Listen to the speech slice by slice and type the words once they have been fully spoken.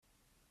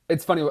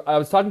it's funny. I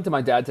was talking to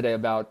my dad today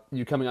about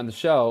you coming on the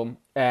show,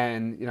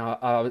 and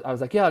I was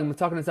like, yeah, I'm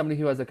talking to somebody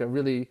who has like a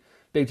really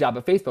big job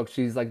at Facebook.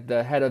 She's like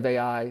the head of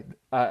AI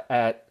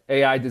at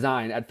AI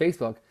design at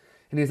Facebook,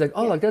 and he's like,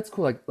 oh, Yeah. like that's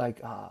cool,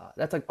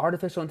 that's like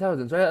artificial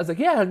intelligence, right? I was like,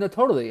 yeah, no,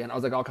 totally, and I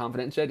was like all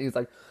confident and shit. And he's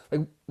like,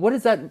 what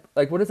is that?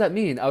 Like, what does that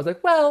mean? I was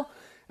like, well,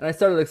 and I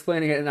started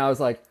explaining it, and I was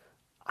like,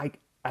 I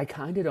I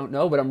kind of don't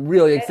know, but I'm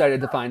really excited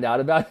to find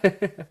out about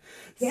it.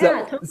 so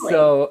Yeah, totally.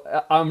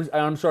 so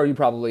I'm sure you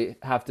probably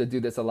have to do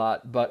this a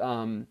lot, but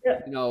Yeah.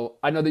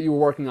 I know that you were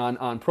working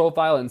on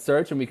profile and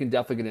search, and we can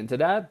definitely get into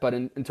that. But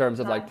in terms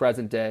of like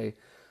present day,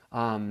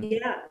 um,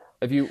 Yeah.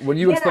 if you when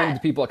you explain it Yeah,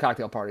 to people at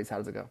cocktail parties, how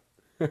does it go?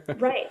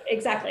 right.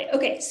 Exactly.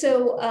 Okay. So,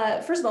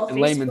 first of all, In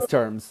layman's Facebook.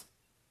 terms.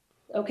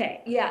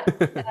 Okay. Yeah.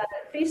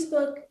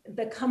 Facebook,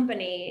 the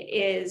company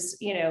is,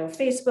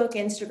 Facebook,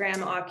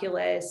 Instagram,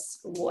 Oculus,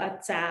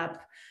 WhatsApp.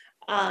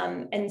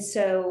 And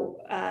so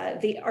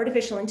the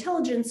artificial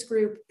intelligence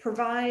group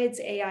provides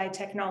AI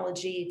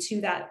technology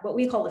to that, what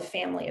we call the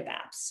family of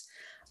apps.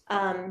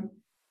 Um,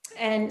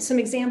 and some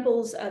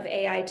examples of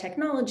AI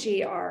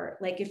technology are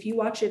like if you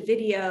watch a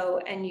video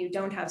and you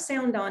don't have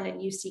sound on and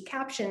you see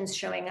captions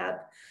showing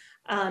up,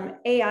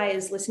 AI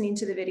is listening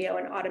to the video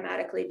and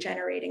automatically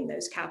generating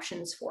those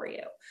captions for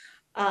you.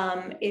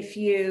 If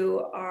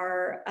you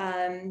are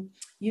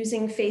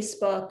using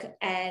Facebook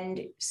and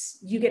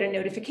you get a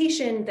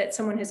notification that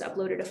someone has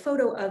uploaded a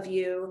photo of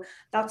you,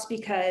 that's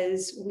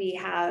because we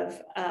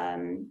have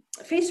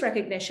face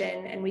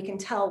recognition and we can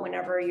tell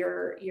whenever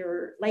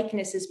your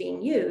likeness is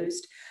being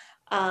used.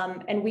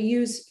 And we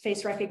use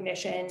face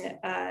recognition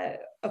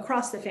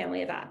across the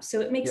family of apps. So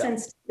it makes Yeah.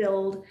 sense to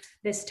build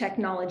this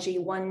technology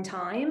one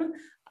time,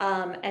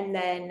 and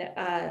then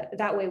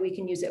that way we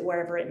can use it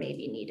wherever it may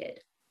be needed.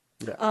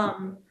 Yeah.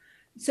 Um,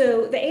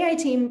 so the AI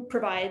team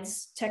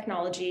provides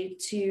technology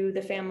to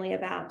the family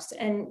of apps,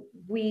 and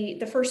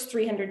the first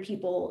 300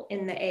 people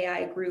in the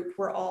AI group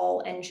were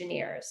all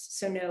engineers.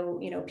 So no,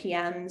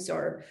 PMs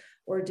or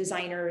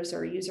designers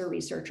or user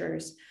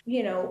researchers.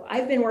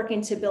 I've been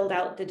working to build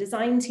out the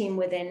design team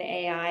within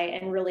AI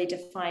and really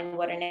define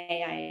what an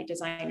AI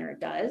designer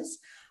does.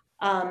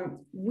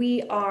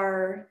 We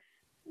are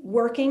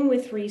working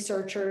with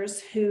researchers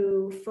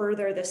who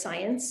further the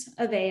science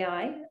of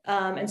AI.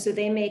 And so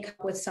they may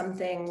come with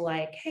something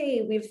like,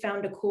 hey, we've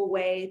found a cool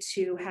way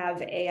to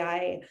have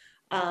AI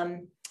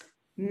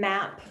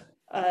map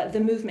the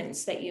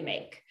movements that you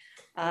make.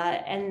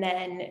 And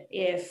then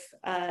if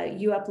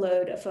you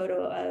upload a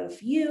photo of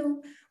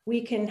you,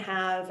 we can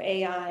have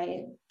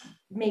AI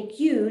make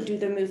you do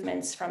the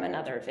movements from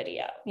another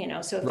video.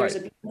 So if there's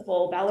Right. a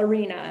beautiful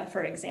ballerina,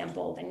 for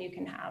example, then you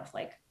can have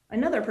like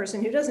another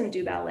person who doesn't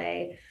do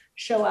ballet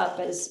show up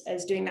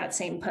as doing that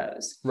same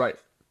pose. Right.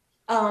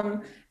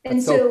 Um, and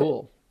That's so so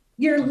cool.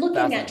 you're I'm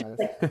looking at fascinated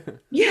just by like, this.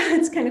 yeah,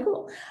 it's kind of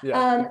cool.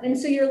 Yeah. And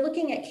so you're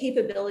looking at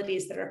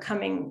capabilities that are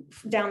coming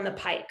down the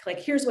pike. Like,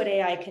 here's what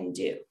AI can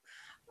do.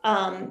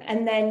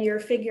 And then you're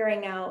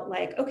figuring out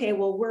like, okay,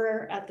 well,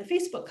 we're at the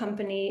Facebook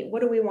company.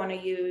 What do we want to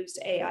use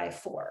AI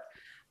for?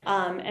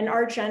 And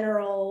our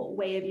general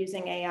way of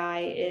using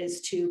AI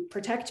is to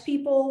protect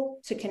people,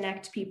 to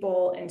connect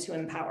people, and to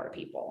empower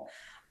people.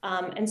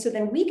 And so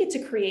then we get to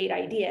create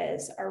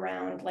ideas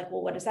around like,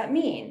 well, what does that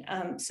mean?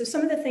 So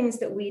some of the things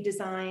that we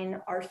design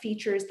are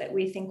features that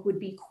we think would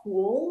be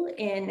cool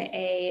in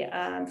a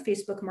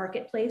Facebook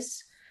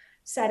marketplace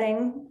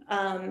setting.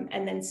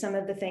 And then some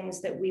of the things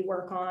that we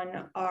work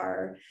on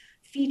are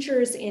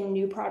features in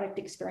new product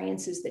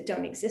experiences that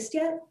don't exist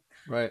yet.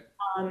 Right.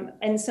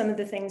 And some of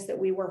the things that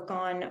we work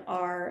on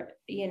are,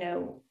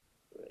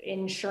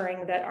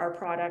 ensuring that our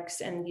products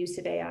and use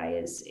of AI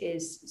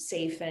is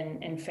safe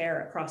and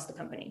fair across the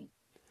company.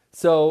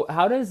 So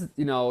how does,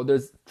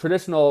 there's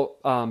traditional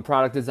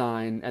product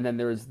design, and then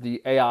there's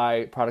the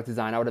AI product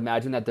design. I would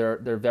imagine that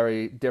they're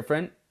very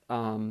different.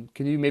 Can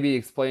you maybe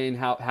explain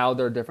how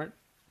they're different?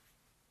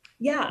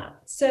 Yeah.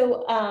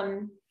 So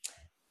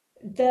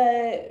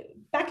the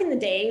back in the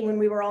day when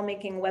we were all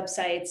making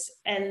websites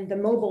and the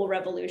mobile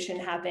revolution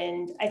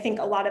happened, I think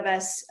a lot of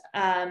us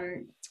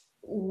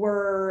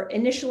were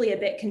initially a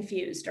bit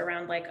confused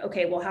around like,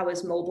 okay, well, how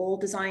is mobile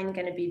design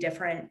going to be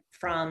different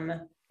from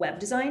web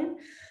design?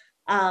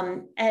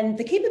 And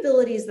the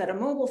capabilities that a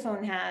mobile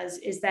phone has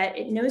is that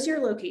it knows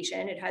your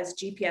location, it has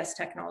GPS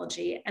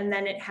technology, and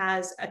then it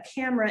has a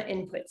camera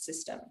input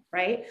system,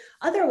 right?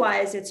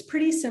 Otherwise, it's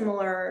pretty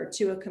similar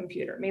to a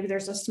computer. Maybe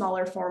there's a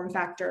smaller form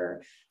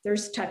factor,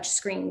 there's touch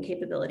screen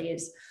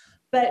capabilities.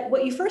 But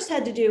what you first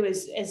had to do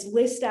is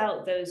list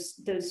out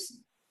those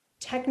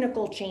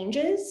technical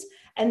changes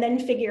and then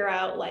figure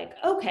out like,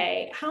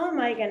 okay, how am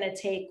I going to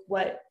take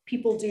what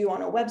people do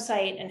on a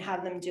website and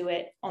have them do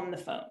it on the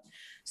phone?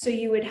 So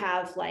you would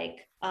have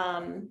like,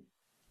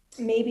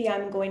 maybe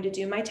I'm going to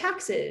do my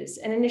taxes.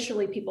 And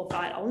initially people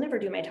thought, I'll never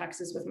do my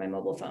taxes with my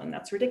mobile phone.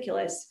 That's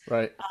ridiculous.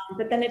 Right.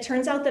 But then it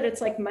turns out that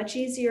it's like much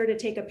easier to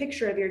take a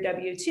picture of your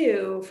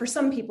W-2 for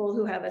some people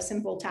who have a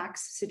simple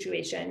tax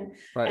situation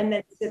Right. and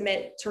then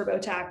submit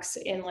TurboTax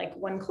in like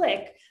one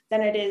click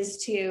than it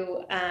is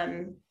to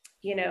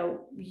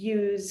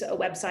use a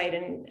website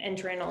and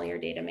enter in all your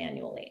data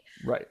manually.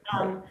 Right.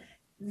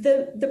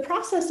 The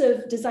process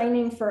of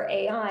designing for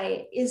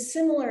AI is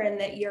similar in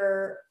that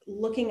you're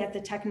looking at the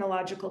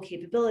technological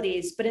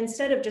capabilities, but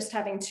instead of just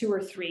having 2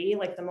 or 3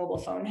 like the mobile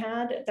phone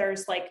had,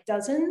 there's like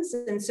dozens,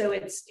 and so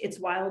it's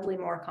wildly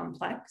more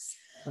complex.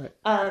 Right.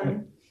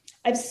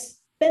 I've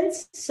spent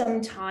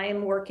some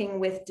time working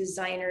with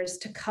designers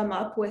to come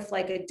up with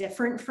like a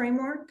different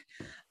framework.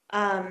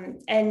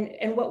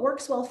 And what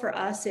works well for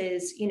us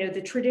is,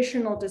 the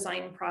traditional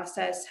design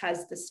process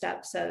has the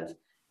steps of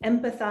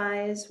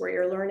empathize, where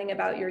you're learning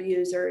about your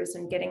users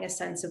and getting a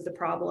sense of the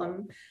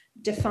problem;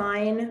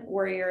 define,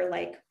 where you're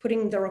like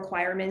putting the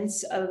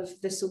requirements of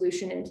the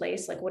solution in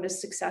place, like what is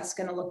success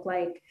going to look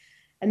like;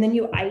 and then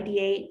you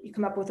ideate, you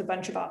come up with a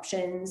bunch of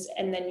options,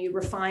 and then you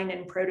refine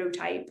and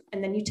prototype,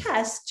 and then you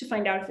test to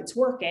find out if it's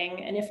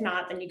working, and if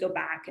not, then you go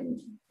back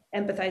and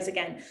empathize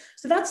again.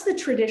 So that's the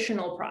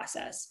traditional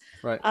process.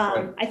 Right.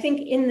 I think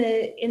in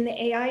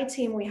the AI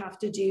team, we have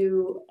to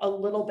do a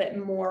little bit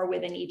more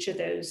within each of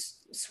those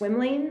swim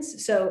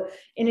lanes. So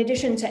in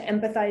addition to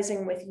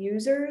empathizing with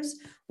users,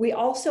 we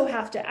also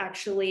have to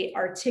actually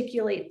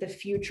articulate the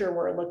future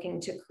we're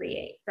looking to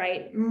create,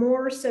 right?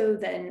 More so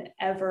than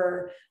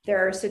ever,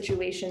 there are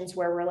situations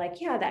where we're like,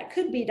 yeah, that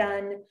could be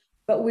done,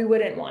 but we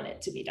wouldn't want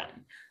it to be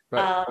done.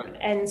 Right.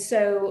 And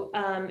so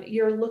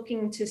you're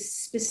looking to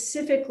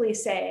specifically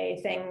say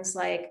things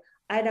like,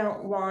 I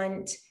don't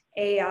want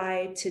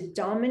AI to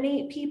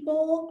dominate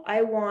people.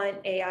 I want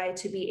AI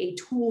to be a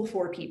tool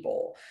for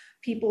people.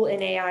 People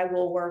in AI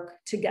will work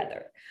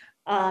together.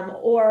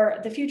 Or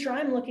the future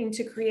I'm looking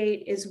to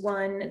create is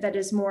one that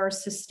is more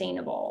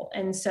sustainable.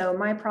 And so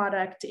my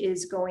product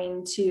is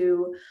going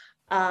to,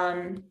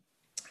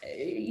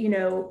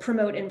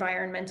 promote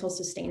environmental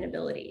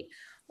sustainability.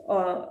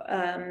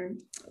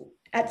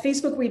 At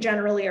Facebook, we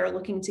generally are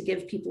looking to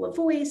give people a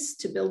voice,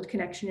 to build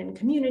connection and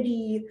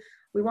community.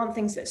 We want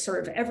things that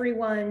serve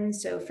everyone.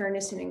 So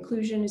fairness and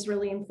inclusion is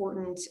really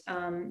important.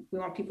 We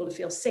want people to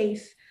feel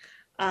safe.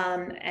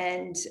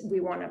 And we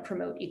want to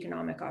promote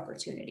economic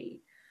opportunity.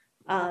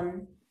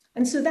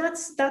 And so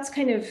that's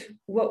kind of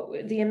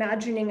what the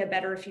imagining a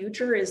better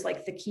future is,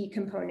 like the key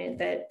component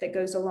that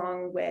goes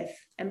along with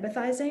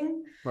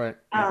empathizing. Right.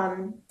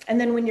 And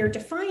then when you're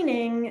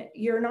defining,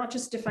 you're not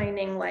just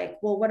defining like,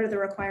 well, what are the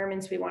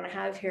requirements we want to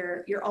have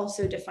here? You're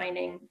also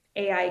defining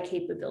AI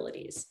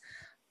capabilities.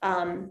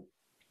 And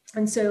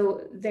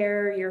so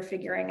there you're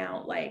figuring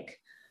out like,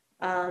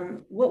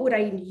 what would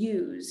I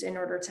use in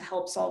order to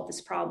help solve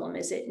this problem?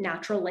 Is it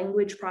natural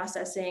language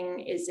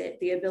processing? Is it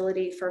the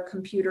ability for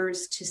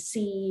computers to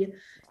see?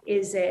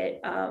 Is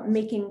it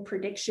making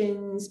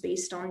predictions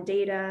based on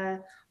data,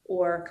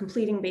 or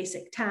completing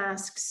basic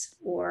tasks?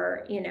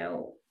 Or,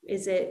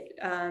 is it,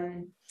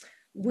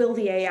 will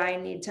the AI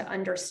need to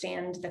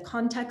understand the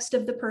context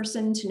of the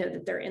person to know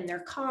that they're in their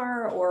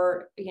car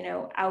or,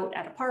 out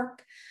at a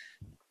park?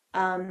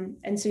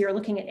 And so you're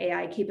looking at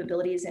AI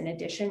capabilities in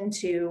addition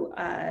to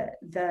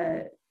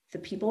the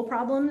people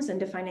problems and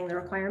defining the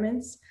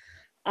requirements.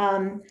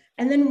 And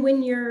then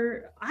when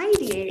you're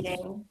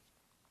ideating,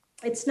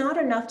 it's not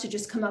enough to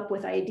just come up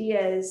with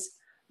ideas.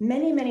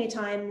 Many, many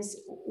times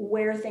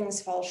where things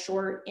fall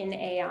short in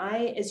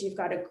AI is you've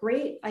got a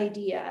great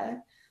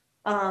idea.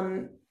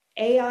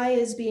 AI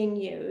is being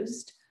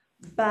used,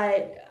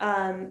 but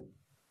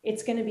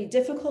it's going to be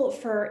difficult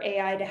for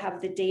AI to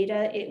have the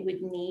data it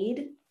would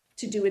need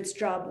to do its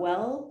job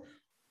well.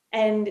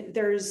 And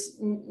there's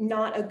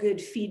not a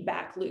good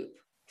feedback loop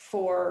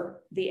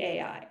for the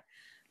AI.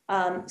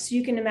 So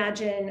you can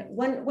imagine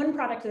one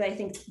product that I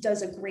think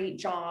does a great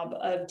job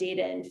of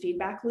data and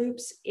feedback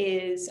loops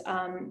is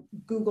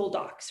Google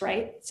Docs,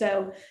 right?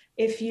 So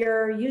if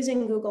you're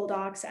using Google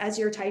Docs, as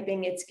you're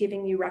typing, it's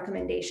giving you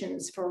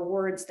recommendations for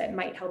words that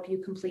might help you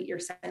complete your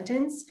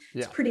sentence.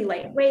 Yeah. It's pretty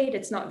lightweight,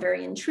 it's not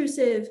very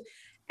intrusive.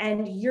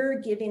 And you're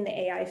giving the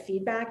AI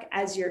feedback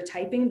as you're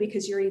typing,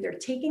 because you're either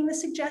taking the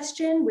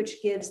suggestion,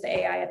 which gives the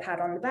AI a pat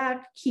on the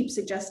back, keep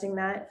suggesting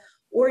that,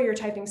 or you're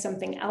typing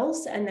something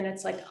else and then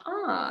it's like,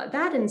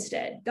 that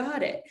instead,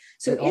 got it.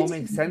 So it all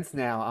makes sense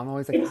now. I'm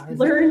always like, it's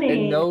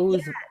learning. It knows.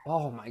 Yeah.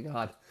 Oh my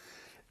God.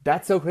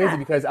 That's so crazy,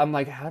 because I'm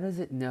like, how does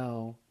it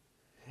know?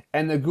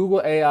 And the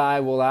Google AI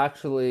will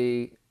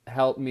actually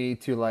help me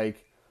to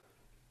like,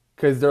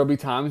 because there'll be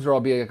times where I'll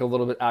be like a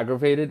little bit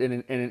aggravated in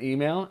an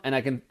email,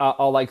 and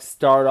I'll like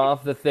start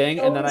off the thing,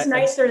 and then it's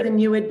nicer than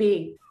you would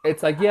be.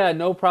 It's like, yeah,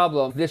 no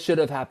problem. This should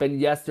have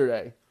happened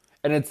yesterday,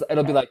 and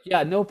it'll be like,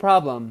 yeah, no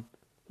problem.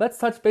 Let's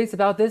touch base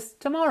about this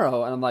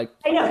tomorrow. And I'm like,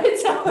 I know,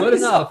 it's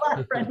always a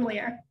lot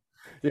friendlier.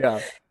 Yeah.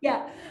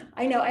 Yeah,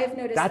 I know. I've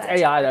noticed that's that.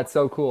 AI. That's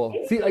so cool.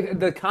 See, like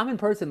the common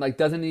person like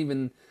doesn't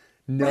even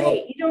know.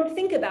 Right. You don't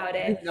think about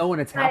it. You know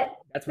when it's happening.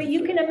 That's But what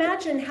you can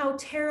imagine how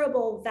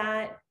terrible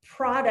that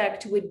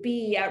product would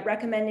be at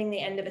recommending the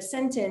end of a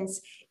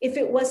sentence if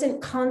it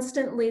wasn't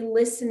constantly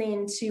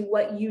listening to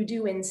what you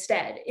do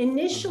instead.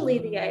 Initially,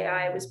 the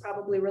AI was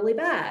probably really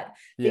bad.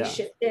 They yeah.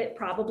 shipped it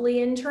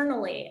probably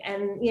internally,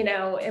 and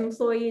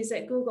employees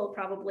at Google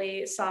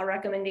probably saw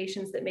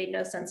recommendations that made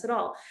no sense at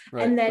all.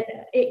 Right. And then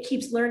it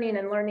keeps learning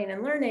and learning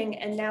and learning,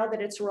 and now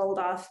that it's rolled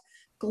off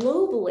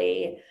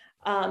globally,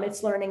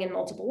 it's learning in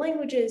multiple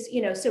languages,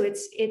 so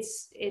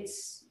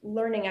it's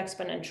learning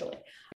exponentially.